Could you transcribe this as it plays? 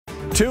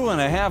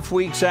2.5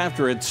 weeks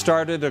after it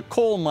started, a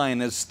coal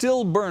mine is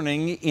still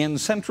burning in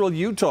central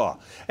Utah,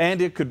 and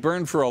it could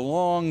burn for a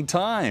long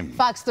time.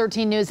 Fox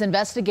 13 News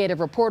investigative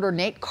reporter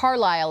Nate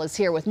Carlisle is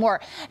here with more.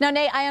 Now,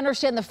 Nate, I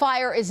understand the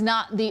fire is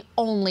not the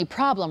only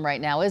problem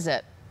right now, is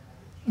it?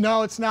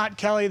 No, it's not,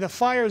 Kelly. The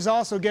fire is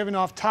also giving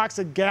off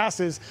toxic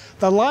gases.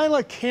 The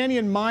Lila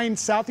Canyon mine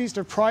southeast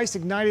of Price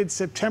ignited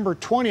September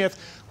 20th.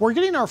 We're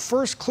getting our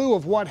first clue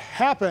of what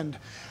happened.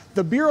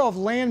 The Bureau of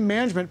Land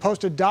Management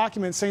posted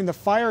documents saying the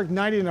fire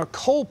ignited in a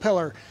coal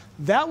pillar.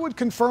 That would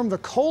confirm the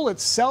coal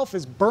itself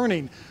is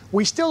burning.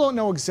 We still don't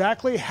know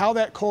exactly how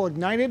that coal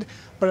ignited,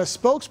 but a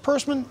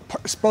spokesperson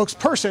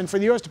for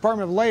the U.S.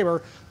 Department of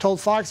Labor told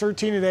Fox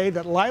 13 today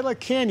that Lila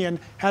Canyon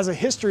has a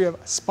history of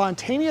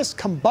spontaneous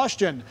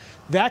combustion.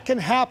 That can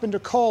happen to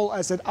coal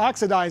as it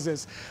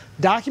oxidizes.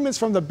 Documents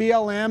from the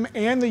BLM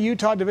and the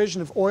Utah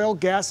Division of Oil,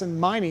 Gas, and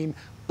Mining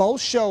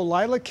both show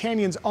Lila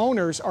Canyon's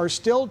owners are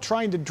still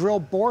trying to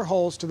drill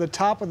boreholes to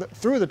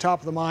through the top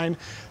of the mine.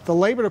 The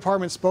Labor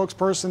Department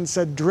spokesperson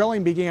said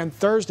drilling began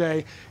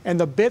Thursday, and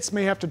the bits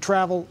may have to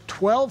travel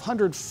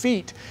 1,200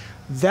 feet.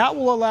 That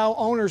will allow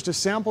owners to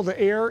sample the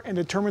air and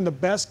determine the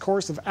best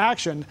course of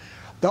action.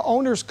 The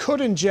owners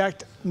could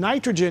inject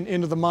nitrogen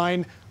into the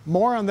mine.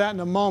 More on that in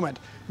a moment.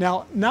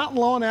 Now, not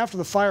long after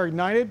the fire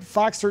ignited,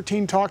 Fox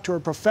 13 talked to a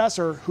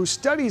professor who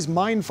studies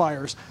mine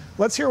fires.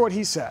 Let's hear what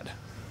he said.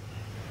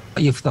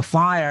 If the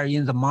fire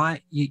in the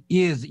mine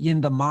is in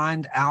the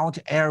mined out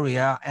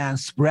area and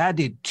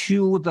spread it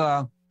to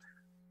the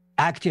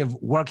active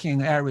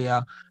working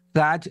area,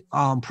 that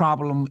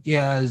problem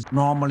is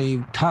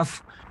normally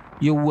tough.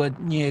 You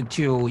would need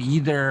to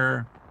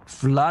either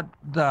flood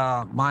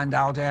the mined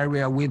out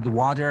area with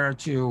water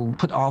to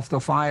put off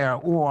the fire,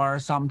 or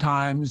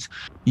sometimes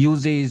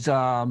uses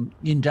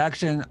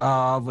injection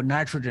of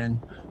nitrogen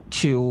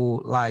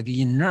to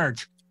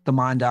inert the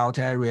mined out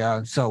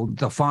area, so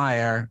the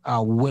fire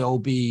will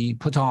be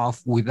put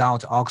off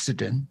without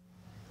oxygen.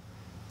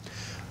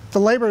 The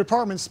Labor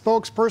Department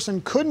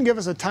spokesperson couldn't give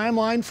us a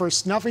timeline for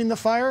snuffing the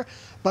fire,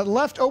 but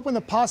left open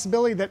the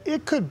possibility that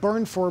it could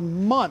burn for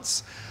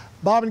months.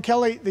 Bob and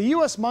Kelly, the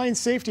U.S. Mine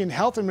Safety and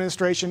Health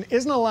Administration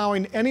isn't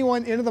allowing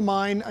anyone into the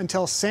mine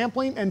until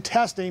sampling and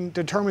testing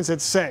determines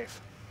it's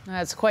safe.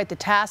 That's quite the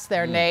task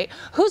there, Nate.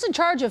 Who's in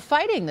charge of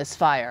fighting this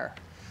fire?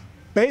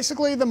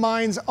 Basically, the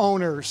mine's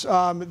owners.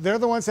 They're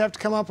the ones that have to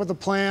come up with a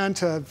plan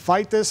to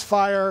fight this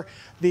fire.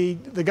 The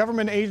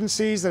government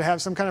agencies that have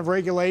some kind of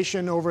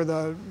regulation over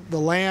the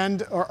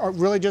land are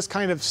really just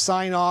kind of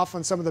sign off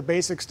on some of the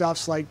basic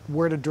stuffs like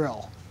where to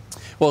drill.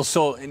 Well,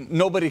 so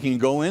nobody can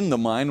go in the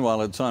mine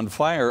while it's on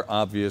fire,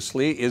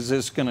 obviously. Is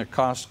this going to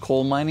cost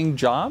coal mining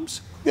jobs?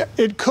 Yeah,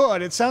 it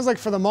could. It sounds like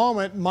for the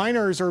moment,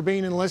 miners are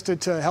being enlisted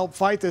to help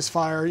fight this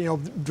fire,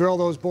 drill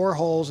those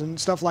boreholes and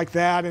stuff like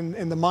that.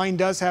 And the mine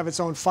does have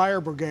its own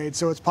fire brigade,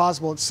 so it's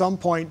possible at some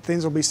point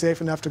things will be safe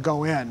enough to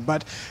go in.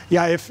 But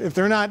yeah, if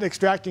they're not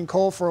extracting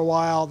coal for a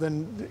while,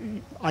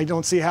 then I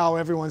don't see how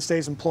everyone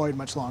stays employed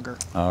much longer.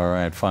 All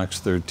right, Fox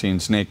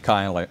 13's Nate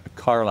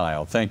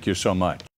Carlisle, thank you so much.